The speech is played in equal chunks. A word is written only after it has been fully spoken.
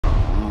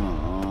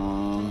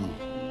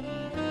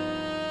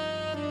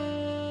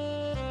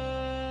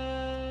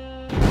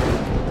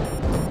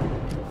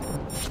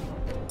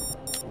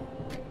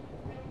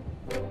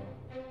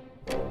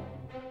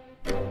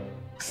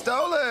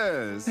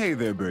Stolas! Hey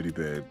there, birdie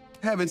babe.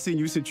 Haven't seen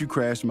you since you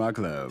crashed my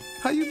club.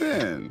 How you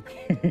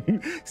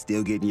been?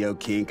 Still getting your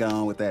kink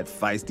on with that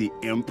feisty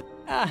imp?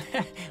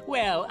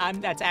 Well,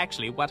 that's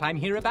actually what I'm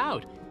here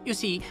about. You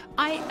see,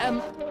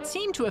 I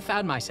seem to have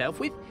found myself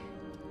with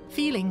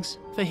feelings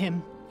for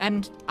him.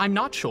 And I'm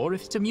not sure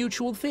if it's a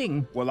mutual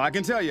thing. Well, I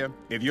can tell you,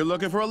 if you're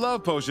looking for a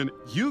love potion,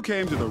 you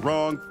came to the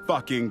wrong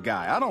fucking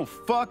guy. I don't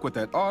fuck with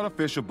that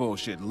artificial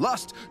bullshit.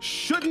 Lust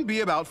shouldn't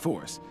be about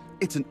force.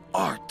 It's an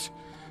art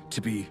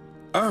to be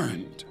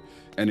earned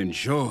and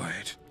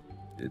enjoyed.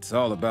 It's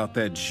all about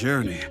that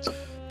journey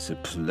to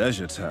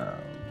Pleasure Town.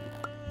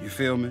 You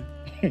feel me?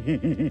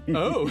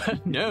 Oh,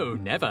 no,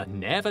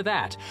 never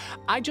that.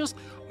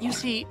 You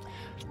see,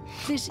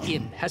 this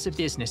imp has a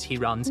business he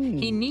runs.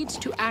 He needs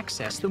to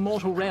access the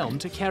mortal realm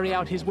to carry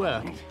out his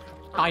work.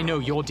 I know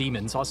your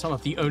demons are some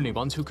of the only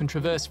ones who can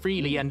traverse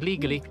freely and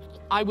legally.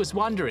 I was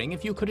wondering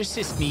if you could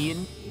assist me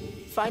in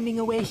finding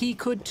a way he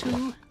could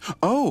too.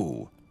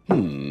 Oh,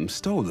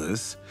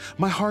 Stolas.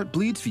 My heart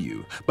bleeds for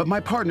you, but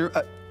my partner,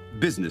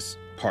 business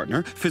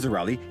partner,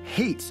 Fizzarali,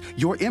 hates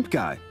your imp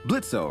guy,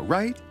 Blitzo,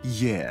 right?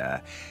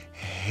 Yeah,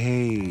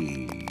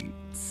 hates.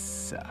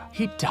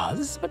 He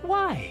does? But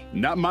why?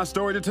 Not my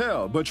story to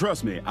tell, but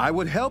trust me, I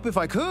would help if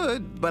I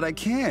could, but I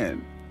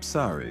can't.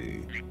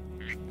 Sorry.